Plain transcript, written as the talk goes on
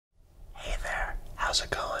how's it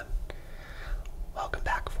going? Welcome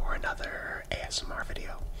back for another ASMR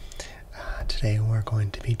video. Today we're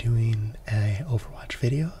going to be doing a Overwatch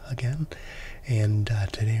video again, and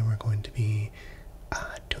today we're going to be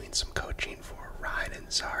doing some coaching for Ryan and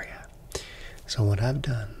Zarya. So what I've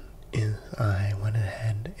done is I went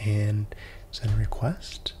ahead and sent a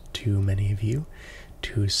request to many of you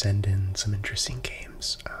to send in some interesting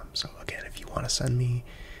games. So again, if you want to send me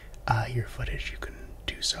your footage, you can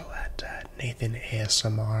do so at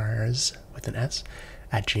nathanasmrs with an S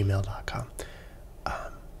at gmail.com.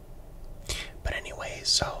 But anyway,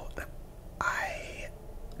 so I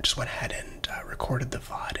just went ahead and recorded the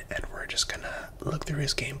VOD, and we're just gonna look through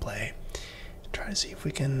his gameplay, try to see if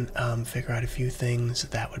we can figure out a few things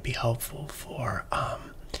that would be helpful for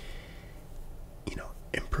you know,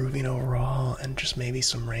 improving overall, and just maybe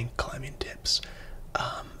some rank climbing tips.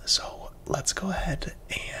 So let's go ahead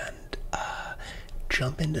and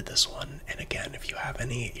jump into this one. And again, if you have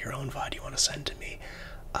your own VOD you want to send to me,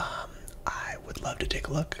 I would love to take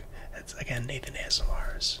a look. It's again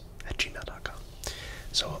nathanasmrs at gmail.com.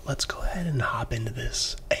 So let's go ahead and hop into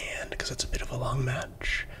this, and because it's a bit of a long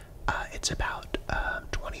match, it's about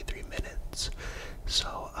 23 minutes.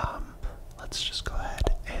 So let's just go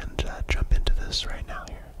ahead and jump into this right now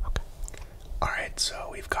here. Okay. Alright, so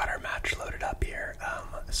we've got our match loaded up here.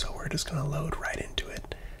 So we're just gonna load right into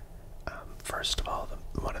it. First of all,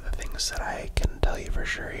 one of the things that I can tell you for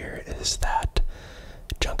sure here is that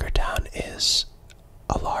Junkertown is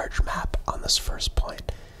a large map on this first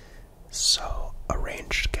point, so a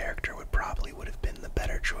ranged character would have been the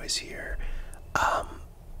better choice here,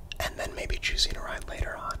 and then maybe choosing a Ryan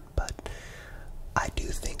later on. But I do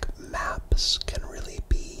think maps can really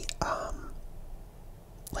be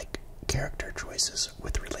like character choices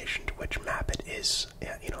with relation to which map it is.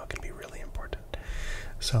 Yeah, you know, it can be really important.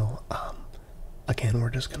 So again, we're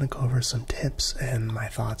just going to go over some tips and my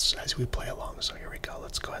thoughts as we play along. So here we go.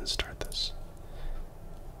 Let's go ahead and start this.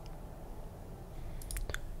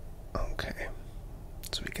 Okay.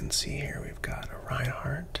 So we can see here we've got a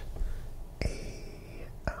Reinhardt, a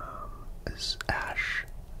Ashe,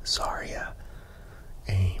 Zarya,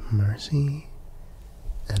 a Mercy,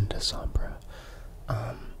 and a Sombra.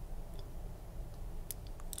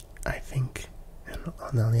 I think, and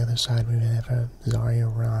on the other side we have a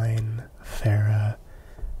Zarya, Ryan, Farah,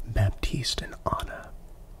 Baptiste, and Ana.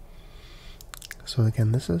 So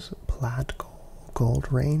again, this is Plat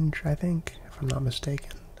Gold range, I think, if I'm not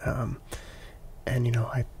mistaken. And you know,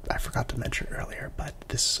 I forgot to mention earlier, but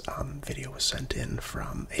this video was sent in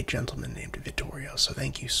from a gentleman named Vittorio, so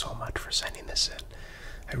thank you so much for sending this in.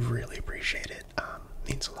 I really appreciate it.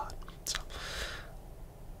 Means a lot. So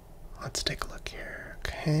let's take a look here.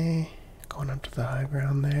 Okay, going up to the high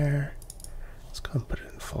ground there. Let's go and put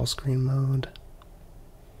it in full screen mode.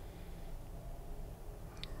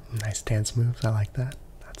 Nice dance moves, I like that.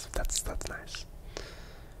 That's nice.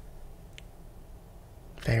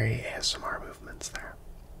 Very ASMR movements there.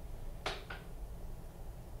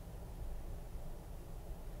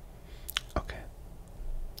 Okay.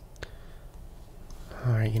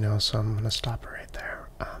 Alright, you know, so I'm gonna stop it right there.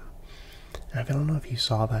 And I don't know if you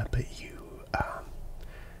saw that, but you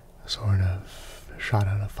sort of shot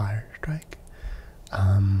out a fire strike.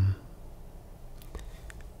 And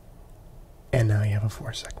now you have a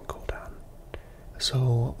 4-second cooldown.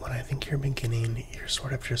 So when I think you're beginning, you're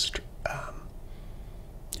sort of just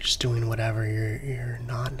doing whatever. You're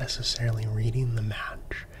not necessarily reading the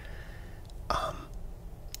match.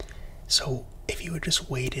 So if you had just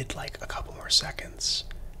waited like a couple more seconds,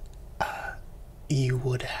 you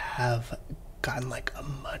would have gotten like a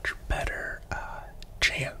much better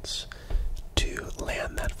chance to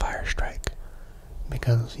land that fire strike,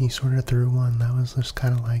 because he sort of threw one that was just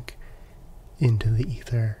kind of like into the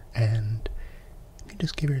ether, and if you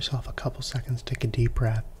just give yourself a couple seconds, take a deep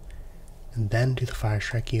breath, and then do the fire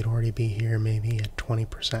strike, you'd already be here maybe at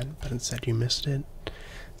 20%, but instead you missed it.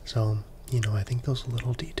 So, you know, I think those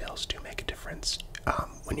little details do make a difference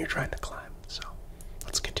when you're trying to climb. So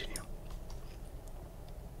let's continue.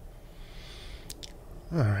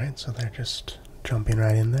 Alright, so they're just jumping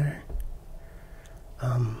right in there.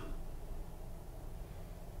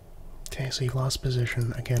 Okay, so you lost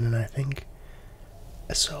position again, and I think,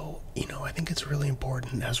 so, you know, I think it's really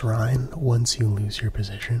important as Ryan, once you lose your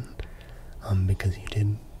position, because you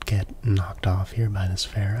did get knocked off here by this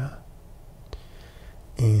Farah,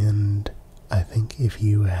 and I think if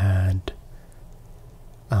you had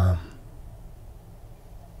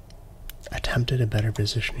attempted a better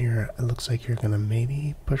position here, it looks like you're gonna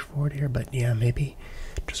maybe push forward here, but yeah, maybe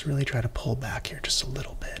just really try to pull back here just a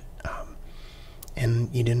little bit,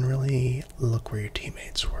 And you didn't really look where your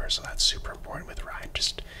teammates were, so that's super important with Ryan.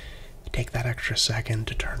 Just take that extra second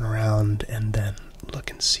to turn around and then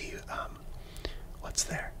look and see what's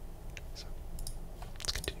there. So,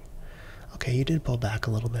 let's continue. Okay, you did pull back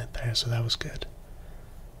a little bit there, so that was good.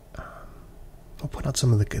 We'll point out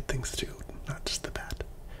some of the good things too, not just the bad.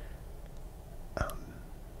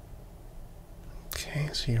 Okay,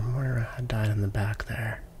 so your Moira had died in the back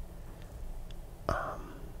there.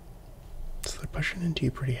 So they're pushing into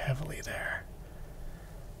you pretty heavily there.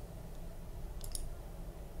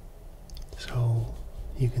 So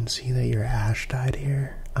you can see that your Ashe died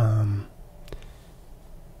here. And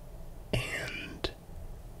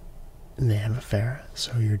they have a Pharah,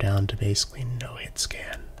 so you're down to basically no hit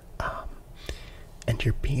scan. And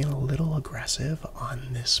you're being a little aggressive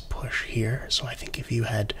on this push here, so I think if you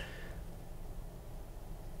had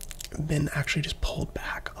been actually just pulled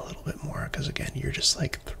back a little bit more, because again, you're just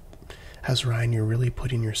like, as Ryan, you're really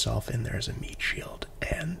putting yourself in there as a meat shield,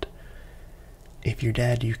 and if you're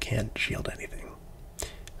dead, you can't shield anything.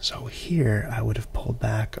 So here, I would have pulled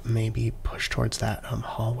back, maybe push towards that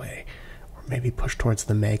hallway, or maybe push towards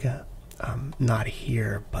the Mega. Not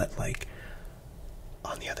here, but like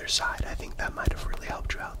on the other side. I think that might have really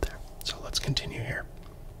helped you out there. So let's continue here.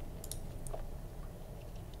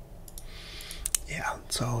 Yeah,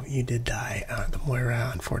 so you did die. The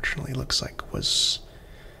Moira, unfortunately, looks like was...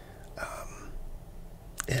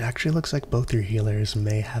 it actually looks like both your healers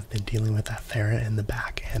may have been dealing with that Pharah in the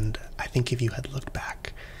back, and I think if you had looked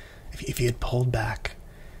back, if you had pulled back,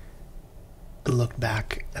 looked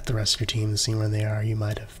back at the rest of your team and seen where they are, you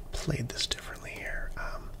might have played this differently here.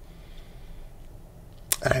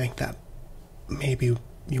 And I think that maybe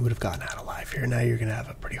you would have gotten out alive here. Now you're going to have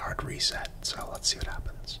a pretty hard reset, so let's see what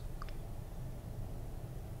happens.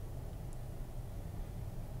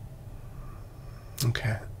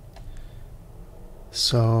 Okay.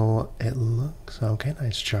 So it looks okay.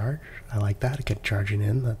 Nice charge. I like that. Get charging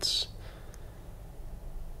in. That's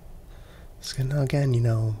good. Now again, you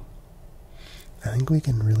know, I think we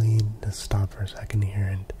can really just stop for a second here.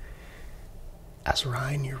 And as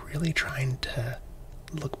Ryan, you're really trying to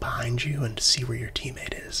look behind you and see where your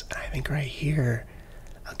teammate is. And I think right here,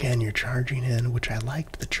 again, you're charging in, which I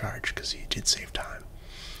liked the charge because you did save time.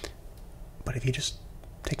 But if you just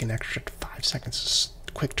take an extra 5 seconds,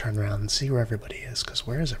 quick turnaround and see where everybody is, because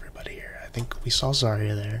where is everybody here? I think we saw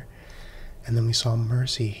Zarya there, and then we saw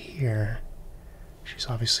Mercy here. She's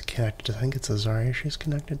obviously connected. I think it's a Zarya she's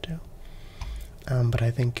connected to. But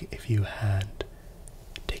I think if you had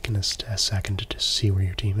taken a second to just see where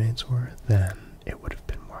your teammates were, then it would have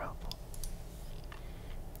been more helpful.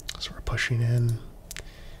 So we're pushing in.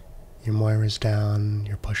 Your Moira's down.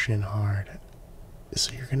 You're pushing in hard.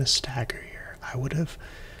 So you're going to stagger here. I would have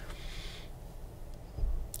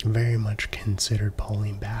very much considered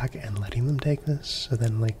pulling back and letting them take this, so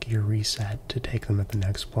then like your reset to take them at the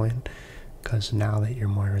next point, because now that your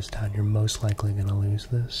Moira's down, you're most likely going to lose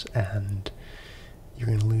this, and you're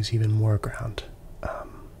going to lose even more ground.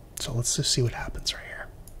 So let's just see what happens right here.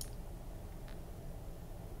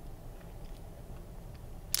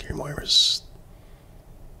 Your Moira's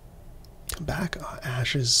back.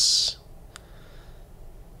 Ashe is...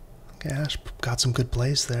 Okay, Ashe got some good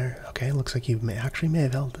plays there. Okay, looks like you may have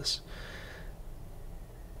held this.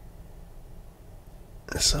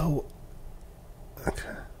 So,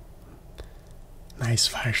 okay. Nice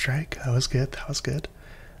fire strike. That was good. That was good.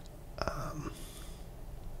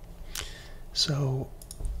 So,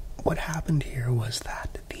 what happened here was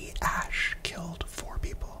that the Ashe killed 4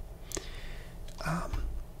 people. You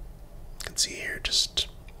can see here just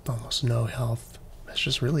almost no health. It's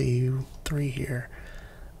just really 3 here.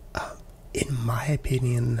 In my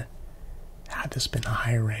opinion, had this been a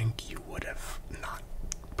higher rank, you would have not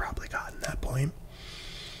probably gotten that point.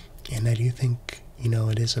 And I do think, you know,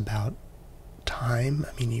 it is about time.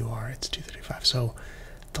 I mean, it's 2:35, so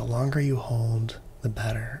the longer you hold, the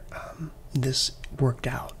better. This worked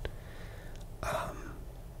out.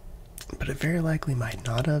 But it very likely might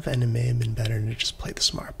not have, and it may have been better to just play the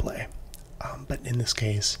smart play. But in this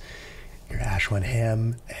case, your Ashe went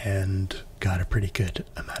ham and got a pretty good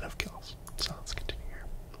amount of kills. So let's continue here.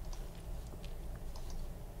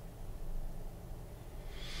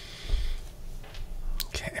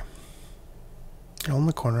 Okay. On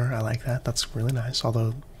the corner, I like that. That's really nice.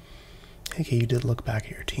 Although, okay, you did look back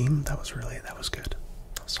at your team. That was good.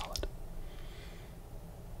 That was solid.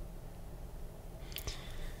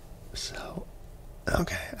 So,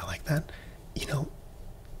 okay, I like that. You know,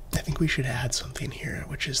 I think we should add something here,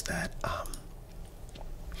 which is that,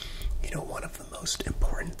 you know, one of the most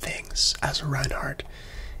important things as a Reinhardt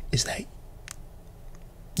is that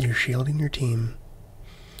you're shielding your team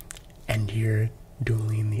and you're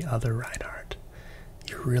dueling the other Reinhardt.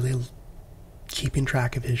 You're really keeping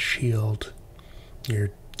track of his shield.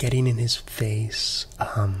 You're getting in his face,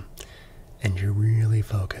 and you're really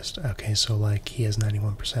focused. Okay, so like he has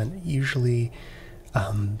 91%. Usually,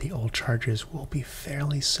 the old charges will be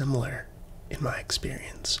fairly similar in my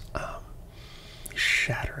experience.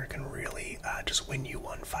 Shatter can really just win you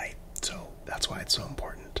one fight, so that's why it's so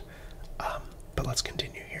important. But let's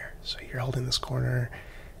continue here. So you're holding this corner.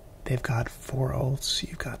 They've got 4 ults.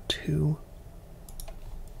 You've got 2.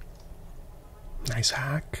 Nice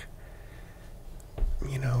hack.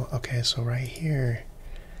 You know, okay, so right here,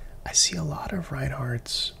 I see a lot of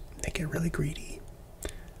Reinhardts. They get really greedy.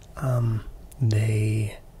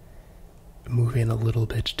 They move in a little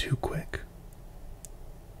bit too quick.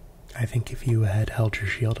 I think if you had held your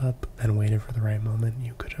shield up and waited for the right moment,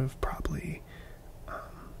 you could have probably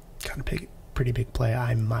got a pretty big play.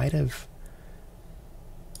 I might have...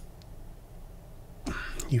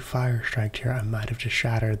 You fire striked here. I might have just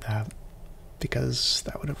shattered that, because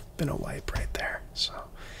that would have been a wipe right there. So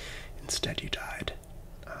instead you died.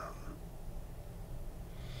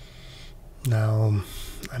 Now,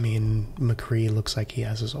 I mean, McCree looks like he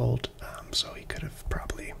has his ult, so he could have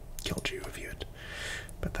probably killed you if you had...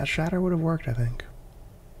 But that shatter would have worked, I think.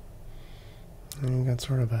 And you got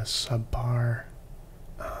sort of a subpar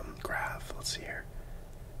graph. Let's see here.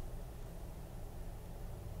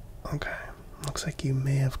 Okay. Looks like you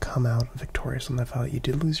may have come out victorious on that fight. You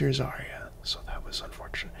did lose your Zarya, so that was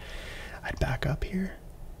unfortunate. I'd back up here.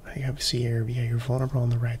 You have to see here, yeah, you're vulnerable on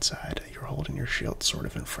the right side. You're holding your shield sort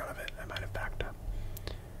of in front of it. I might have backed up.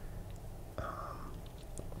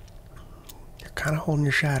 You're kind of holding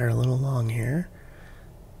your shatter a little long here.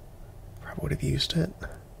 Probably would have used it.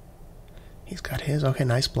 He's got his. Okay,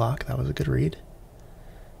 nice block. That was a good read.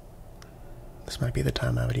 This might be the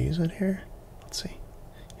time I would use it here. Let's see.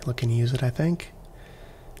 You're looking to use it, I think.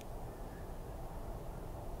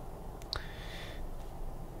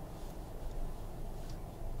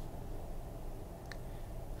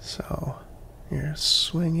 So, you're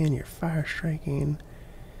swinging, you're fire striking.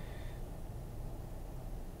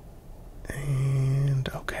 And,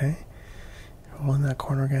 okay. You're holding that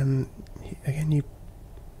corner again. Again, you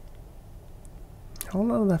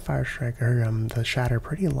hold on to that fire strike, or the shatter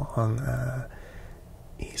pretty long.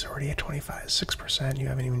 He's already at 6%. You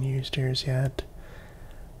haven't even used yours yet.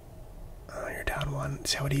 Oh, you're down 1.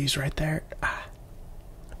 See what he used right there? Ah.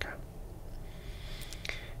 Okay.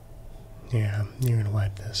 Yeah, you're gonna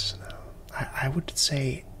wipe this now. I would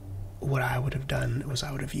say what I would have done was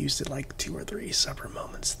I would have used it like 2 or 3 separate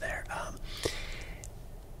moments there.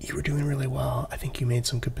 You were doing really well. I think you made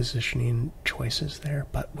some good positioning choices there,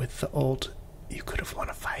 but with the ult, you could have won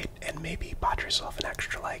a fight and maybe bought yourself an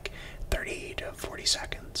extra like 30 to 40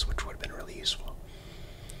 seconds, which would have been really useful.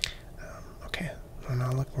 Okay, we're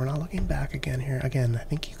not looking back again here. Again, I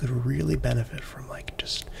think you could really benefit from like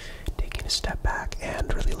just taking a step back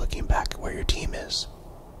and really looking back at where your team is.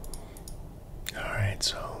 Alright,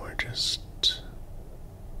 so we're just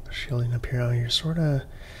shielding up here. Oh, you're sort of...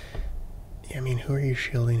 I mean, who are you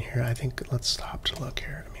shielding here? I think let's stop to look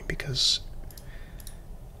here. I mean, because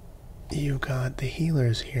you've got the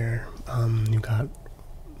healers here. You've got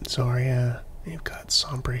Zarya. You've got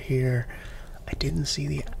Sombra here. I didn't see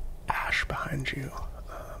the Ashe behind you.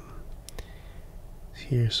 So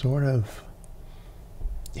you're sort of...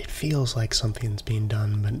 It feels like something's being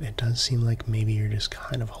done, but it does seem like maybe you're just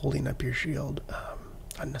kind of holding up your shield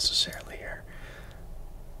unnecessarily here.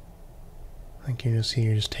 I think you see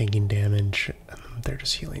you're just taking damage, and they're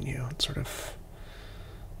just healing you. It's sort of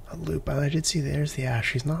a loop. I did see there's the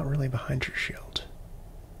Ashe. She's not really behind your shield.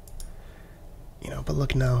 You know, but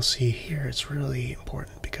look now, see here, it's really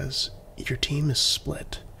important because your team is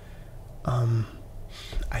split.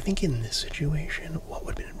 I think in this situation, what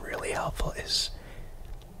would have been really helpful is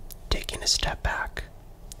taking a step back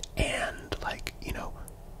and, like, you know,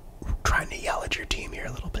 trying to yell at your team here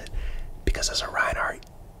a little bit. Because as a Reinhardt,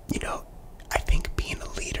 you know, I think being a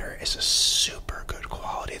leader is a super good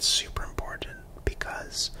quality. It's super important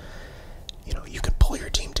because, you know, you can pull your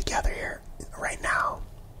team together here. Right now,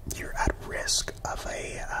 you're at risk of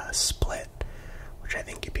a split, which I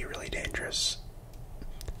think could be really dangerous.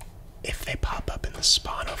 If they pop up in the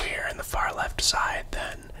spawn over here in the far left side,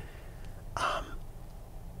 then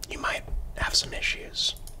you might have some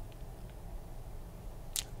issues.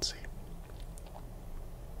 Let's see.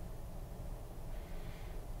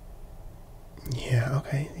 Yeah,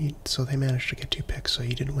 okay. So they managed to get 2 picks, so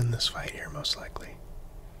you did win this fight here, most likely.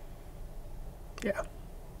 Yeah.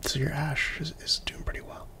 So your Ashe is doing pretty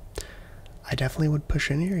well. I definitely would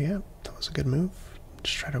push in here, yeah. That was a good move.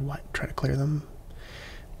 Just try to clear them.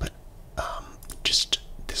 But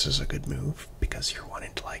this is a good move because you're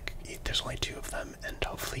wanting to, like, there's only 2 of them, and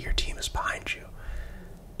hopefully your team is behind you.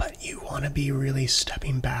 But you want to be really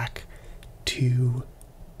stepping back to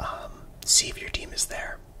see if your team is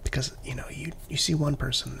there. Because, you know, you see one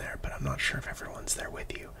person there, but I'm not sure if everyone's there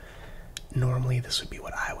with you. Normally this would be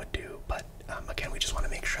what I would do, but again, we just want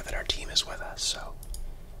to make sure that our team is with us, so.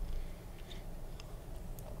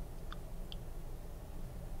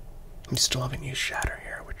 We still haven't used Shatter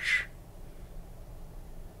here, which...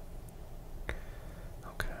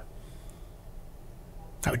 Okay.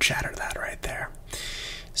 I would shatter that right there.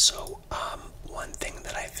 So, one thing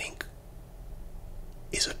that I think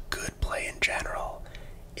is a good play in general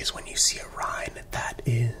is when you see a Rein that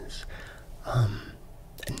is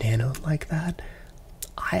nanoed like that,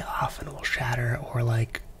 I often will shatter or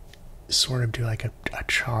like sort of do like a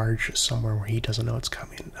charge somewhere where he doesn't know it's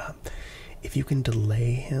coming. If you can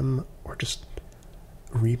delay him or just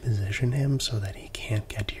reposition him so that he can't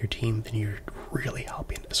get to your team, then you're really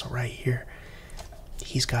helping. So right here,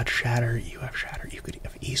 he's got shatter, you have shatter. You could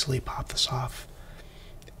have easily popped this off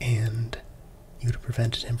and you would have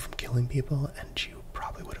prevented him from killing people, and you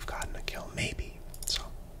probably would have gotten a kill, maybe. So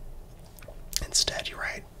instead, you're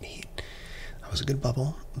right, that was a good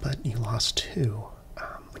bubble, but you lost 2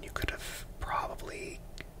 when you could have probably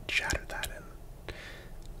shattered that and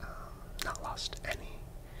not lost any.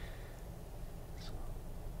 So,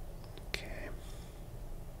 okay.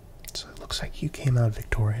 So it looks like you came out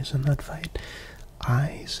victorious in that fight.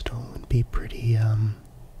 I still would be pretty,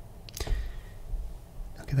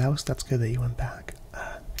 okay, that's good that you went back.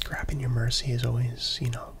 Grabbing your mercy is always, you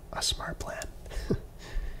know, a smart plan.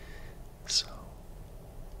 So,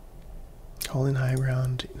 holding high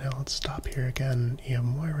ground, you know, let's stop here again. You have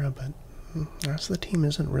Moira, but the rest of the team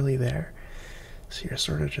isn't really there. So you're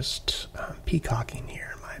sort of just peacocking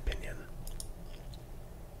here, in my opinion.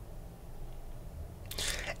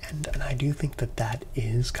 And I do think that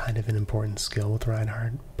is kind of an important skill with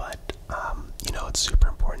Reinhardt, but, you know, it's super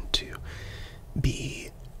important to be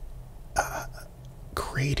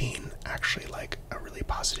creating actually like a really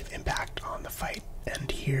positive impact on the fight.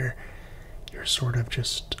 And here, you're sort of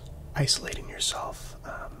just isolating yourself,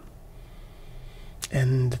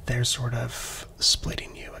 and they're sort of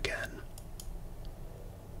splitting you again.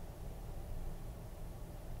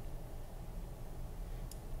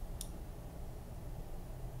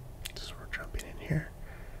 So we're jumping in here.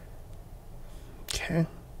 Okay.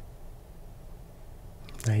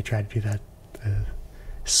 Now you try to do that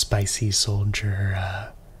spicy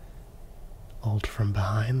soldier ult from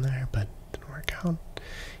behind there, but didn't work out.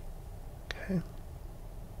 Okay.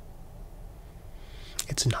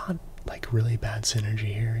 It's not like really bad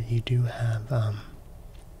synergy here. You do have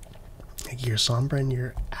like your Sombra and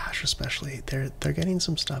your Ashe especially, they're getting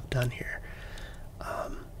some stuff done here.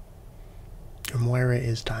 Your Moira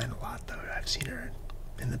is dying a lot though. I've seen her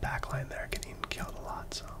in the backline there getting killed a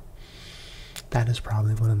lot, so that is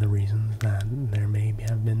probably one of the reasons that there may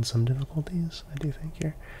have been some difficulties, I do think,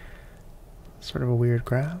 here. Sort of a weird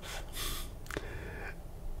graph.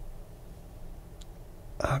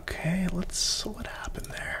 Okay, what happened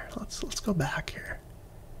there? Let's go back here.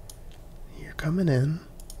 You're coming in.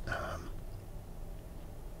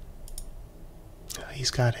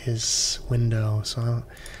 He's got his window, so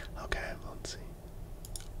okay, let's see.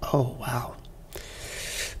 Oh wow.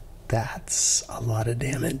 That's a lot of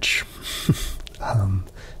damage.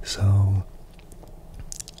 So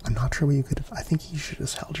I'm not sure what you could have. I think you should have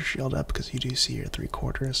just held your shield up because you do see your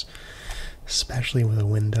 3/4, especially with a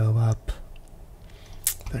window up.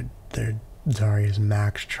 Their Zarya's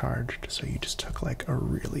max charged, so you just took like a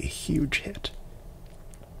really huge hit.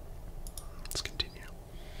 Let's continue.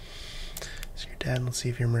 So you're dead. Let's see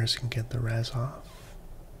if your Mercy can get the res off.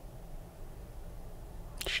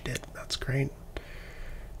 She did. That's great.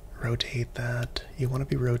 Rotate that. You want to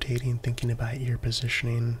be rotating, thinking about your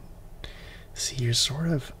positioning. See, you're sort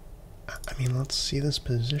of, I mean, let's see, this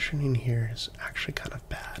positioning here is actually kind of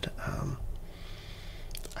bad.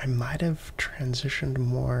 I might have transitioned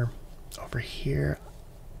more over here.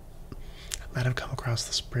 I might have come across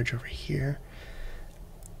this bridge over here.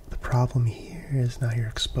 The problem here is now you're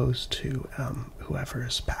exposed to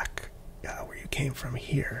whoever's back where you came from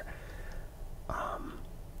here.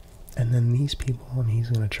 And then these people, I mean, he's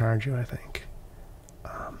going to charge you, I think.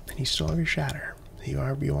 And you still have your shatter. You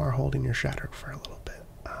are holding your shatter for a little bit,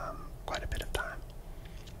 quite a bit of time.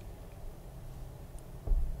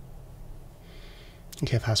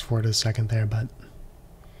 Okay, fast forward to the second there, but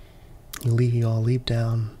you all leap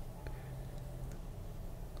down.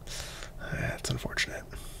 That's unfortunate.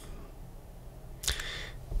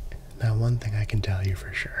 Now, one thing I can tell you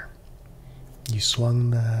for sure. You swung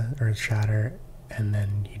the Earth Shatter, and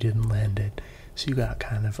then you didn't land it, so you got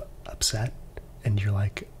kind of upset, and you're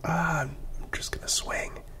like, I'm just gonna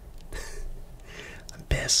swing. I'm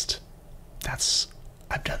pissed.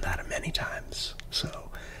 I've done that many times.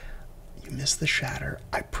 So you missed the shatter.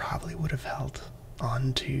 I probably would have held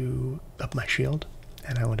onto up my shield,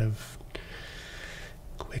 and I would have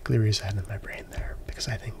quickly resetted my brain there, because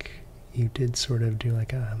I think you did sort of do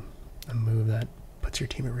like a move that puts your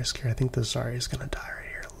team at risk here. I think the Zarya is gonna die right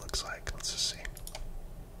here, it looks like. Let's just see.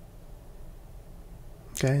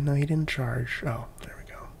 Okay, no, he didn't charge. Oh, there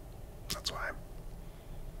we go. That's why.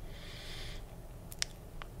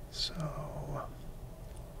 So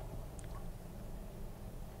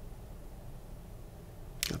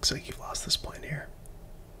looks like you've lost this point here.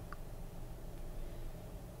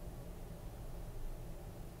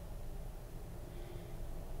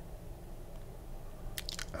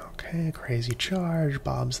 Okay, crazy charge.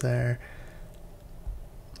 Bob's there.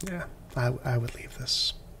 Yeah, I would leave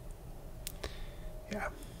this. Yeah,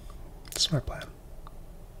 smart plan.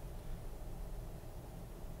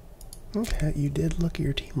 Okay, you did look at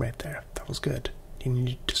your team right there. That was good. You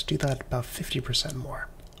need to just do that about 50% more,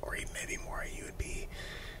 or even maybe more. You would be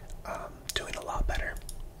doing a lot better.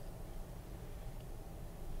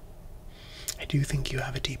 I do think you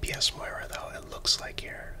have a DPS Moira, though, it looks like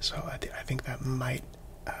here. So I think that might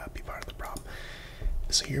be part of the problem.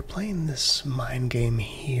 So you're playing this mind game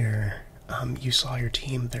here. You saw your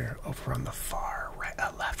team there over on the far right,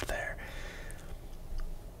 left there.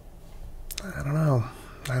 I don't know.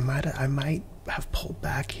 I might have pulled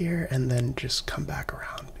back here and then just come back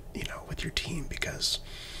around, you know, with your team, because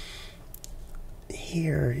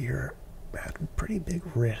here you're at pretty big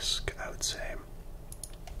risk, I would say.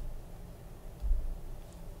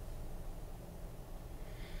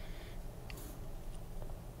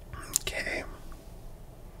 Okay.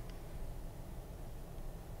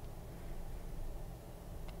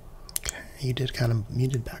 Okay, you did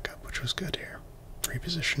back up, which was good here.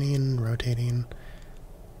 Repositioning, rotating.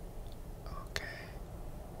 Okay.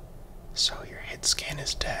 So your hit scan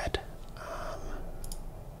is dead.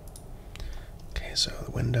 Okay, so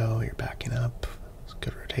the window, you're backing up. It's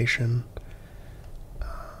good rotation.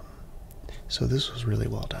 So this was really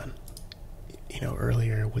well done. You know,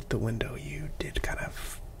 earlier with the window, you did kind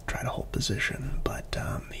of try to hold position, but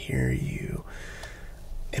here you,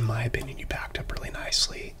 in my opinion, you backed up really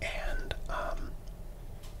nicely, and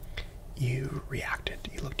you reacted.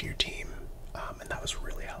 You looked at your team, and that was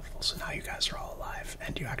really helpful. So now you guys are all alive,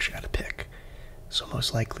 and you actually got a pick. So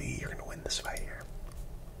most likely you're going to win this fight here.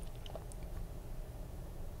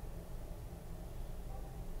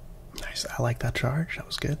 Nice. I like that charge. That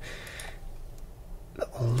was good. The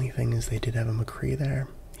only thing is they did have a McCree there.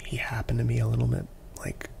 He happened to be a little bit,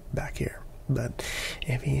 like, back here. But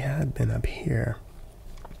if he had been up here,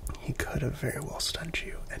 he could have very well stunned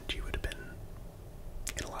you, and you would have been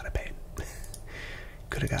in a lot of pain.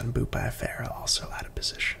 Could have gotten booped by a Pharah, also out of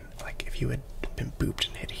position. Like, if you had been booped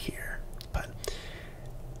and hit here. But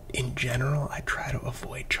in general, I try to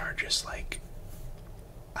avoid charges. Like,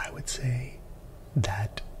 I would say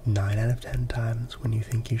that 9 out of 10 times when you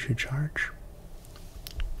think you should charge,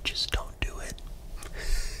 just don't do it.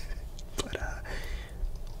 But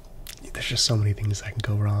there's just so many things that can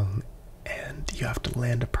go wrong, and you have to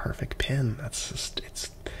land a perfect pin. That's just,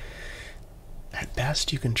 it's, at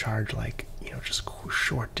best you can charge, like, you know, just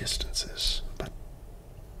short distances, but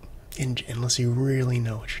unless you really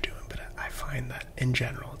know what you're doing. But I find that in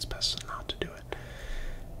general it's best not to do it.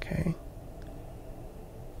 Okay,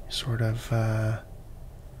 sort of I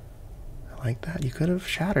like that. You could have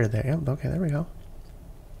shattered there. Yep, okay, there we go.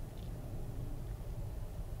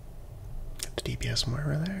 Get the DPS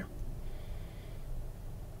Moira there.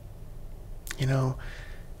 You know,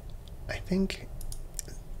 I think,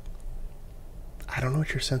 I don't know what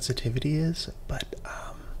your sensitivity is, but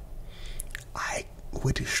I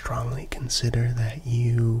would strongly consider that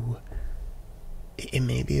it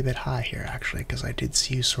may be a bit high here, actually, because I did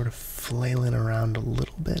see you sort of flailing around a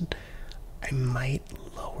little bit. I might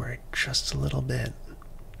lower it just a little bit,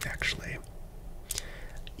 actually.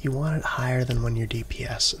 You want it higher than when you're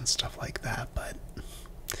DPS and stuff like that, but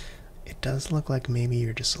it does look like maybe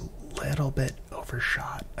you're just a little bit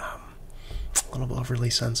overshot, a little bit overly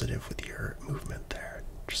sensitive with your movement there.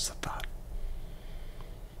 Just a thought.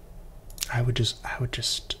 I would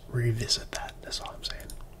just revisit that. That's all I'm saying.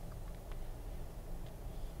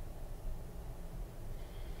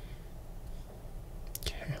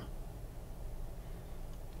 Okay.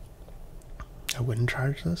 I wouldn't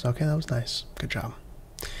charge this. Okay, that was nice. Good job.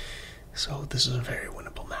 So this is a very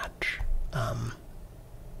winnable match.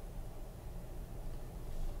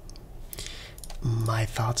 My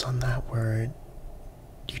thoughts on that were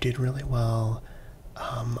you did really well.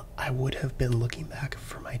 I would have been looking back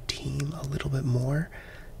for my team a little bit more.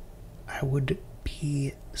 I would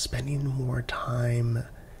be spending more time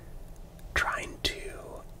trying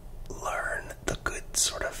to learn the good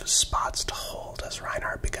sort of spots to hold as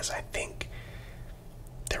Reinhardt, because I think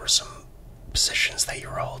there were some positions that you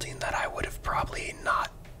were holding that I would have probably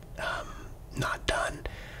not done.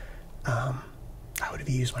 I would have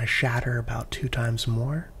used my shatter about 2 times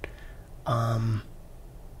more. And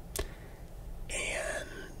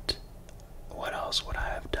what else would I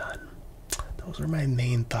have done? Those were my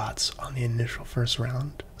main thoughts on the initial first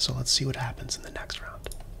round. So let's see what happens in the next round.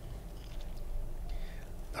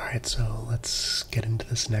 Alright, so let's get into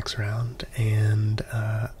this next round and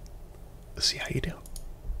see how you do.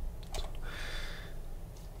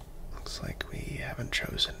 Looks like we haven't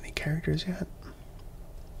chosen any characters yet.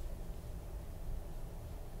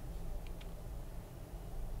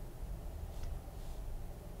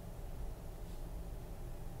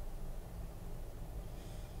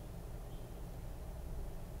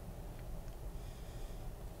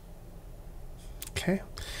 Okay,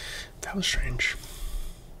 that was strange.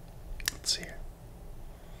 Let's see here.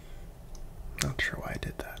 Not sure why I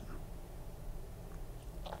did that.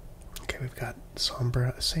 Okay, we've got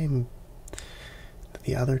Sombra. Same.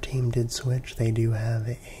 The other team did switch. They do have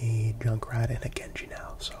a Junkrat and a Genji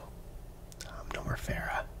now, so no more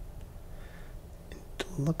Pharah. It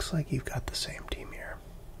looks like you've got the same team here.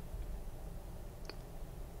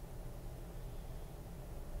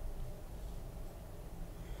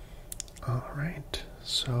 Alright,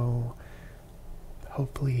 so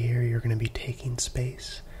hopefully here you're going to be taking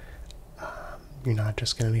space. You're not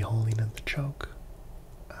just going to be holding at the choke,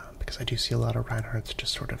 because I do see a lot of Reinhardts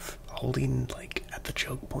just sort of holding like at the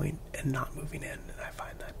choke point and not moving in, and I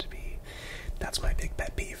find that to be, that's my big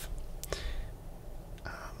pet peeve.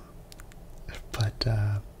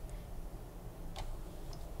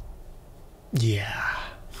 Yeah,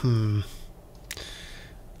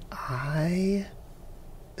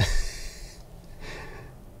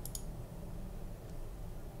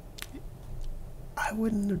 I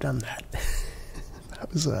wouldn't have done that.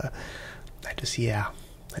 That was I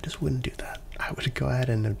just wouldn't do that. I would go ahead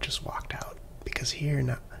and have just walked out, because here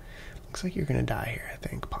now looks like you're gonna die here, I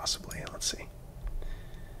think, possibly. Let's see.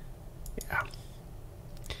 Yeah.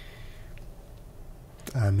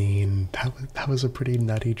 I mean, that was a pretty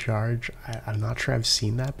nutty charge. I'm not sure I've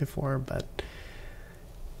seen that before, but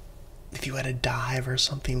if you had a dive or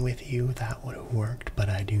something with you, that would have worked. But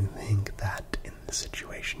I do think that in this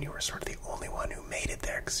situation, you were sort of the only one who made it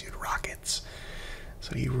there because you had rockets.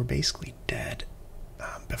 So you were basically dead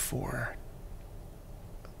before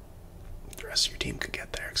the rest of your team could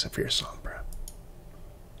get there, except for your Sombra.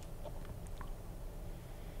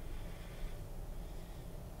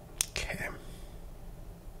 Okay.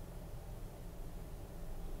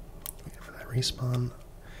 Wait for that respawn.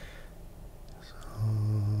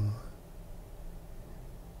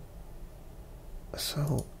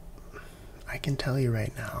 So I can tell you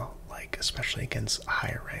right now, like, especially against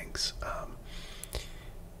higher ranks,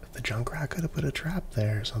 if the Junkrat could have put a trap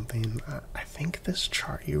there or something, I think this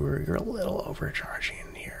chart, you're a little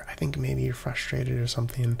overcharging here. I think maybe you're frustrated or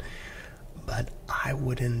something, but I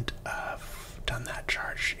wouldn't have done that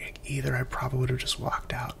charge either. I probably would have just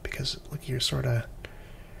walked out, because look, you're sort of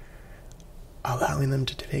allowing them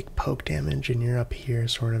to take poke damage, and you're up here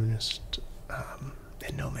sort of just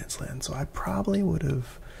in no man's land. So I probably would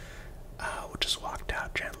have just walked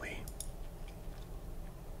out gently.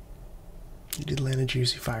 You did land a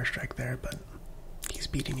juicy fire strike there, but he's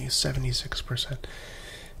beating you 76%,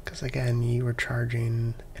 because again, you were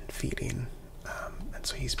charging and feeding, and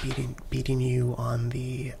so he's beating you on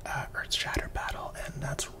the Earth Shatter battle, and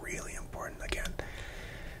that's really important. Again,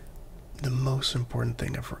 the most important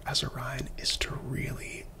thing as a Rein is to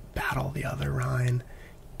really battle the other Rein,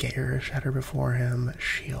 get your Shatter before him,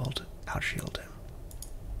 outshield him.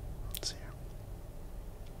 Let's see here.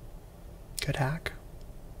 Good hack.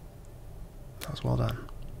 That was well done.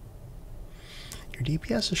 Your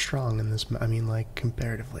DPS is strong in this, I mean, like,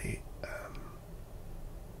 comparatively.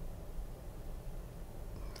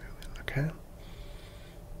 Okay.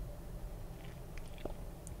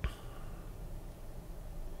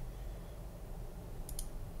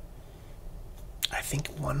 I think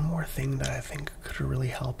one more thing that I think could really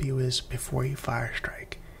help you is, before you fire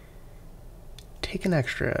strike, take an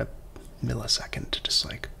extra millisecond to just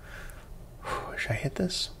like, should I hit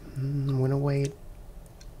this? I'm gonna wait.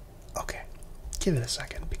 Okay, give it a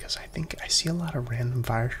second, because I think I see a lot of random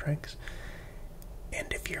fire strikes,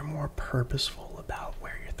 and if you're more purposeful about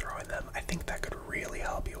where you're throwing them, I think that could really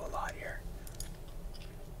help you a lot here.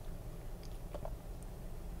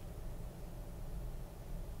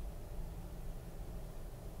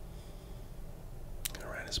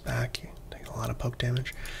 his back. He takes a lot of poke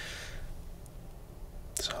damage.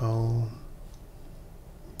 So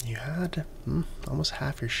you had almost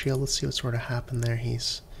half your shield. Let's see what sort of happened there.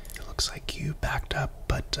 It looks like you backed up,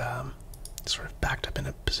 but sort of backed up in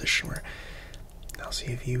a position where, I'll see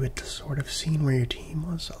if you had sort of seen where your team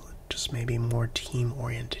was, just maybe more team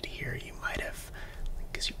oriented here. You might have,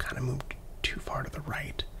 because you kind of moved too far to the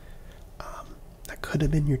right. That could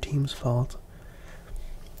have been your team's fault.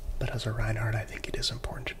 But as a Reinhardt, I think it is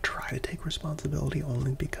important to try to take responsibility,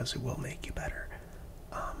 only because it will make you better.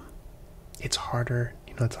 It's harder,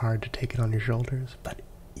 it's hard to take it on your shoulders, but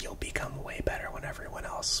you'll become way better when everyone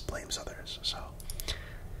else blames others. So,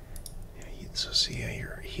 see,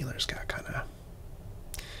 your healer's got kind of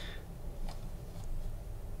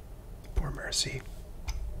poor Mercy.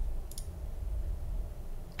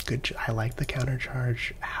 Good. I like the counter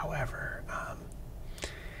charge. However,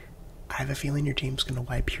 I have a feeling your team's going to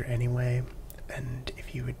wipe here anyway, and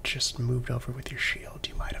if you had just moved over with your shield,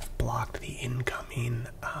 you might have blocked the incoming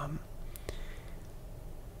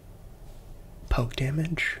poke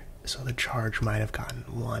damage, so the charge might have gotten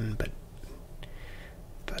one, but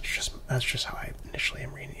that's just how I initially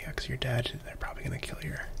am reading it, because you're dead, they're probably going to kill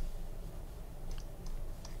your...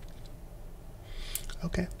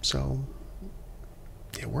 Okay, so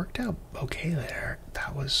it worked out okay there.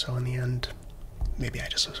 That was, so in the end, maybe I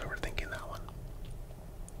just was overthinking that one.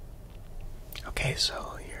 Okay,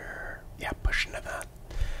 so you're, pushing to that.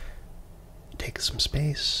 Take some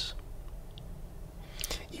space.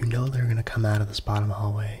 You know they're going to come out of this bottom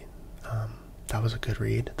hallway. That was a good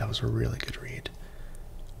read. That was a really good read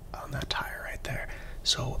on that tire right there.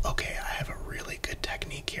 So, okay, I have a really good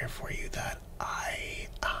technique here for you that I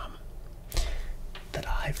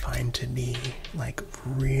find to be, like,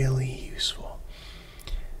 really useful.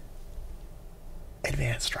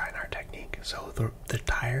 Advanced Reinhardt technique. So the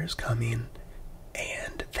tire's coming,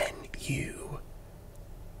 and then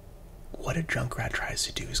what a Junkrat tries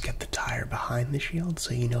to do is get the tire behind the shield,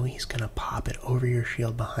 so you know he's gonna pop it over your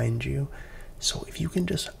shield behind you. So if you can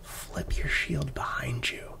just flip your shield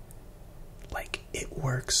behind you, like, it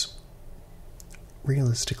works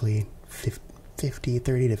realistically 30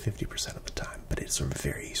 to 50% of the time, but it's a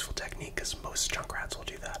very useful technique because most Junkrats will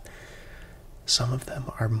do that. Some of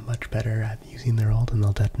them are much better at using their ult and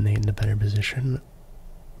they'll detonate in a better position,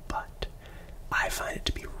 but I find it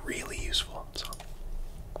to be really useful. So,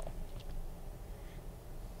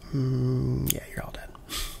 yeah, you're all dead.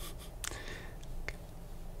 Okay.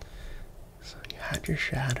 So you had your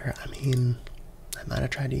shatter. I mean, I might have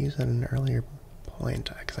tried to use that at an earlier point,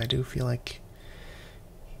 because I do feel like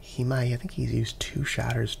I think he's used 2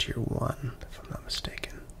 shatters tier 1, if I'm not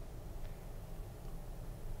mistaken.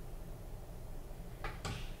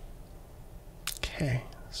 Okay,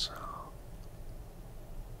 so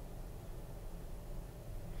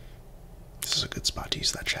this is a good spot to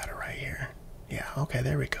use that shatter right here. Yeah, okay,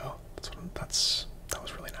 there we go. That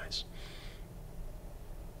was really nice.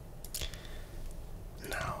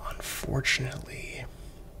 Now, unfortunately,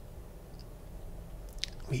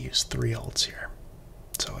 we used 3 ults here.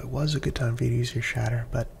 So it was a good time for you to use your shatter,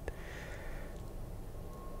 but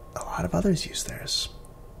a lot of others use theirs.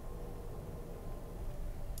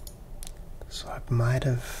 So you might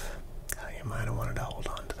have wanted to hold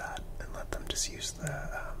on to that and let them just use the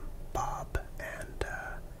Bob and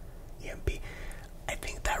EMP. I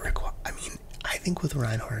think with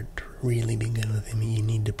Reinhardt, to really be good with him, you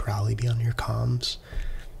need to probably be on your comms,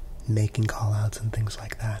 making callouts and things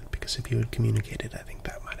like that, because if you had communicated, I think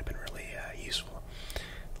that might have been really useful.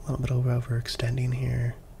 A little bit overextending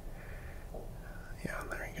here. Yeah,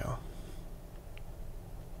 there you go.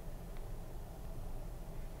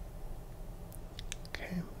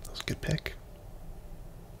 Okay, that was a good pick.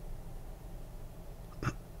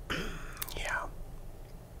 Yeah.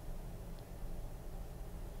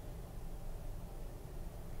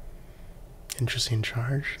 Interesting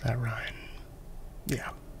charge, that Ryan. Yeah,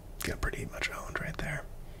 got pretty much owned right there.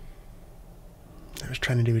 I was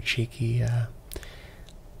trying to do a cheeky,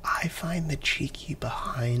 I find the cheeky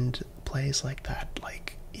behind plays like that,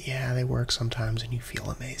 like, yeah, they work sometimes and you feel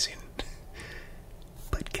amazing.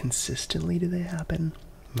 But consistently, do they happen?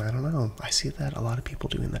 I don't know. I see that a lot of people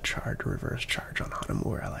doing the charge, reverse charge on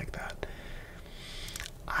Hanamura. I like that.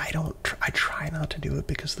 I try not to do it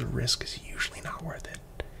because the risk is usually not worth it.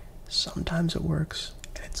 Sometimes it works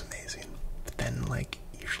and it's amazing. But then, like,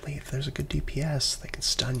 usually if there's a good DPS, they can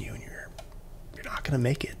stun you and you're not gonna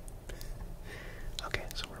make it. Okay,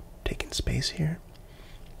 so we're taking space here.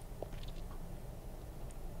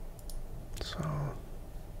 So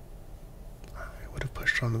I would have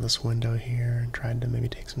pushed onto this window here and tried to maybe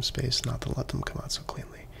take some space, not to let them come out so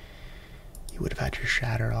cleanly. You would have had your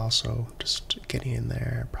shatter also, just getting in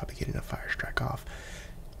there, probably getting a fire strike off.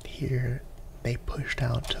 Here, they pushed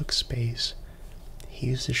out, took space. He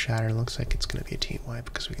used his shatter. Looks like it's going to be a team wipe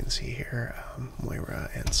because we can see here Moira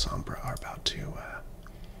and Sombra are about to,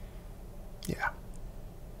 yeah.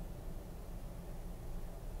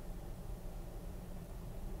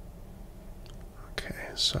 Okay,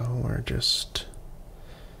 so we're just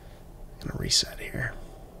going to reset here.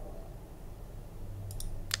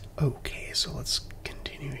 Okay, so let's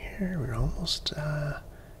continue here. We're almost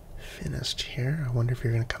finished here. I wonder if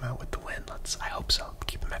you're going to come out with the win. I hope so. I'm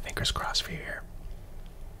keeping my fingers crossed for you here.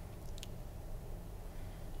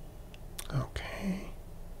 Okay.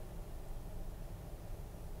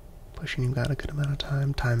 Pushing, you've got a good amount of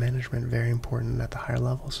time. Time management, very important at the higher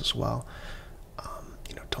levels as well.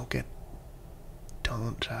 You know, don't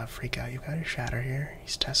freak out. You've got your shatter here.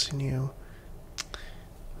 He's testing you.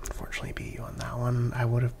 Unfortunately, beat you on that one. I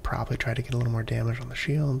would have probably tried to get a little more damage on the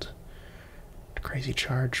shield. Crazy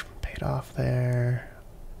charge paid off there.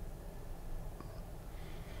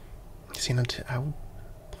 See,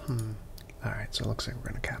 Alright, so it looks like we're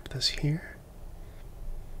going to cap this here.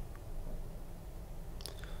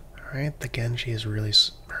 Alright, the Genji is really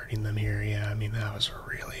hurting them here. Yeah, I mean, that was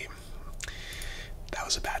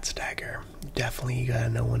a bad stagger. Definitely, you gotta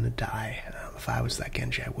know when to die. If I was that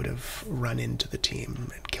Genji, I would have run into the team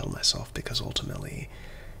and killed myself because ultimately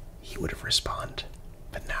he would have respawned.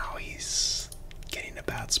 But now he's getting a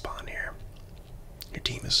bad spawn here. Their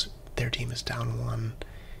team is down one.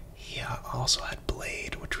 He also had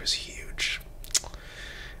Blade, which was huge.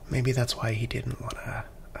 Maybe that's why he didn't want to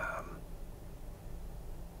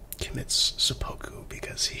commit seppuku,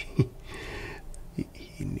 because he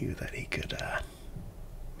knew that he could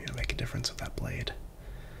make a difference with that Blade.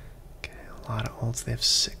 Okay, a lot of ults. They have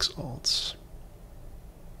 6 ults.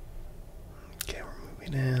 Okay, we're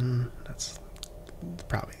moving in. That's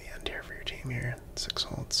probably the end here for your team here. 6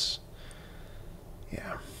 ults.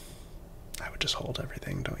 Yeah. I would just hold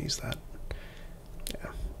everything. Don't use that.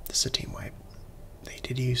 Yeah. This is a team wipe. They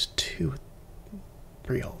did use 3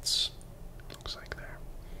 ults. Looks like there.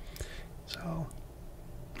 So,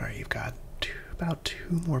 alright, you've got about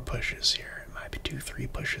 2 more pushes here. It might be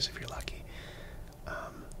 2-3 pushes if you're lucky.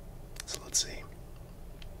 So let's see.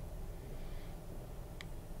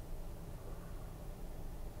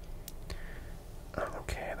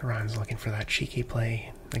 Okay, the Ryan's looking for that cheeky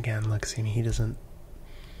play. Again, look, see, he doesn't...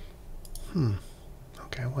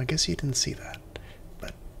 Okay, well, I guess you didn't see that.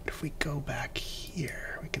 But if we go back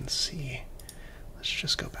here, we can see... Let's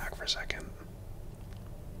just go back for a second.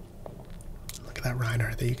 Look at that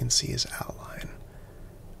Reinhardt there. You can see his outline.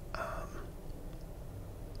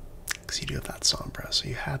 Because you do have that Sombra. So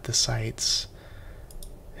you had the sights,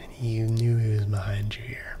 and you knew he was behind you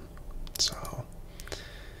here. So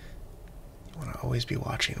you want to always be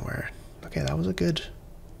watching where... Okay, that was a good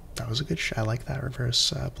shot. I like that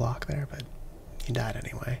reverse block there, but he died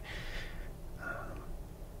anyway.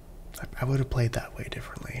 I would have played that way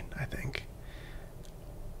differently, I think.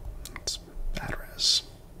 It's bad res.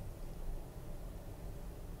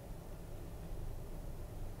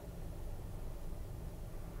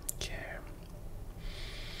 Okay.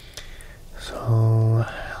 So,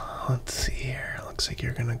 let's see here. Looks like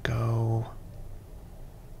you're gonna go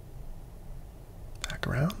back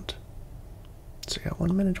around. So you got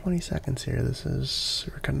 1 minute 20 seconds here.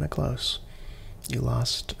 We're kind of close. You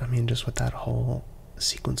lost, I mean, just with that whole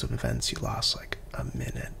sequence of events, you lost like a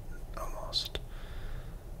minute almost.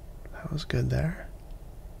 That was good there.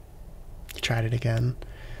 You tried it again.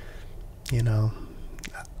 You know,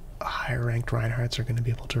 higher ranked Reinhardts are going to be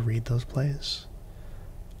able to read those plays.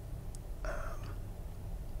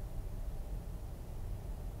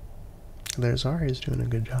 There's Ari's doing a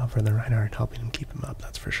good job for the Reinhardt, helping him keep him up,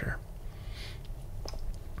 that's for sure.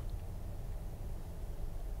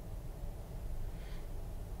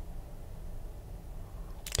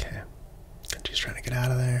 Okay, Genji's trying to get out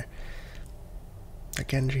of there.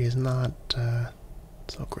 Genji is not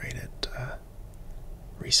so great at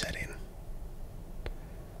resetting.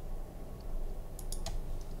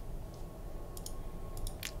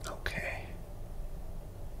 Okay.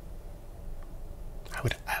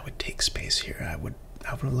 I would take space here. I would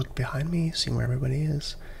have looked behind me, seen where everybody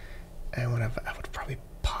is, and I would have probably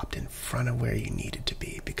popped in front of where you needed to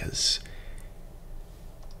be, because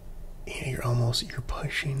you know, you're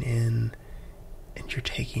pushing in and you're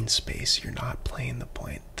taking space. You're not playing the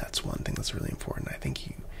point. That's one thing that's really important. I think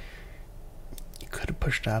you could have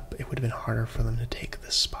pushed up. It would have been harder for them to take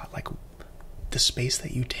this spot. Like, the space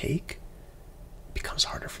that you take becomes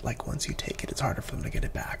harder for, like, once you take it, it's harder for them to get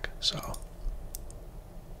it back. So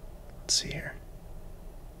let's see here.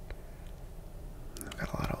 I've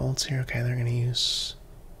got a lot of ults here. Okay, they're gonna use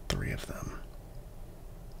 3 of them.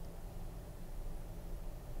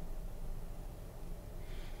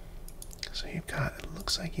 So you've got, it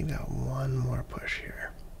looks like you've got one more push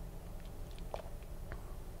here.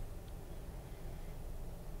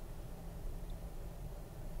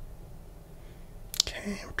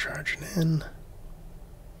 Okay, we're charging in.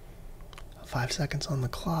 5 seconds on the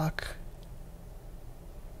clock.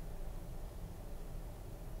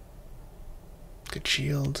 Good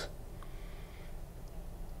shield.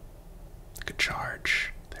 Good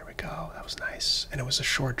charge. There we go. That was nice. And it was a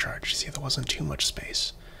short charge. You see, there wasn't too much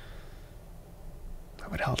space. I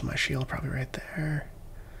would have held my shield probably right there.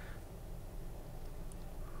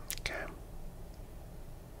 Okay.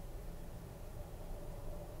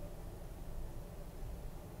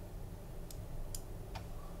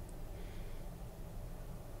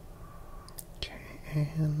 Okay,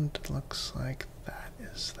 and it looks like that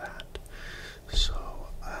is that. So,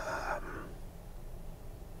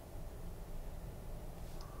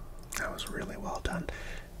 that was really well done.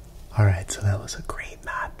 Alright, so that was a great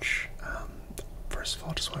match. First of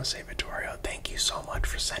all, just want to say, Vittorio, thank you so much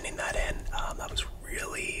for sending that in. That was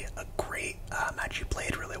really a great match. You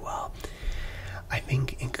played really well. I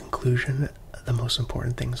think, in conclusion, the most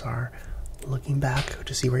important things are looking back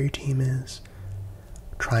to see where your team is,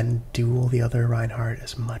 try and duel the other Reinhardt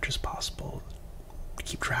as much as possible,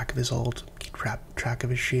 keep track of his ult, keep track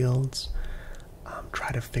of his shields,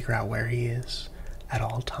 try to figure out where he is at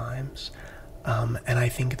all times. And I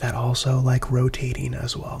think that also, like, rotating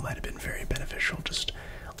as well might have been very beneficial, just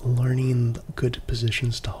learning good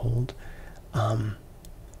positions to hold. And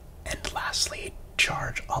lastly,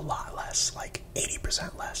 charge a lot less, like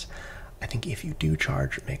 80% less. I think if you do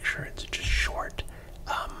charge, make sure it's just short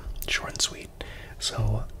and sweet.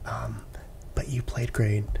 So, but you played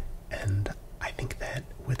great, and I think that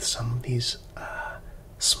with some of these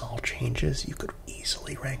small changes, you could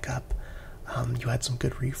easily rank up. You had some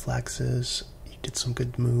good reflexes, you did some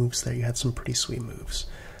good moves there, you had some pretty sweet moves,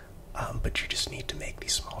 but you just need to make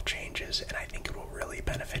these small changes, and I think it will really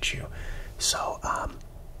benefit you. So,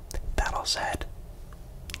 that all said,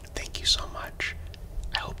 thank you so much.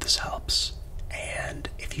 I hope this helps, and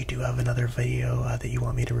if you do have another video that you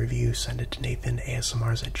want me to review, send it to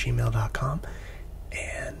nathanasmrs@gmail.com,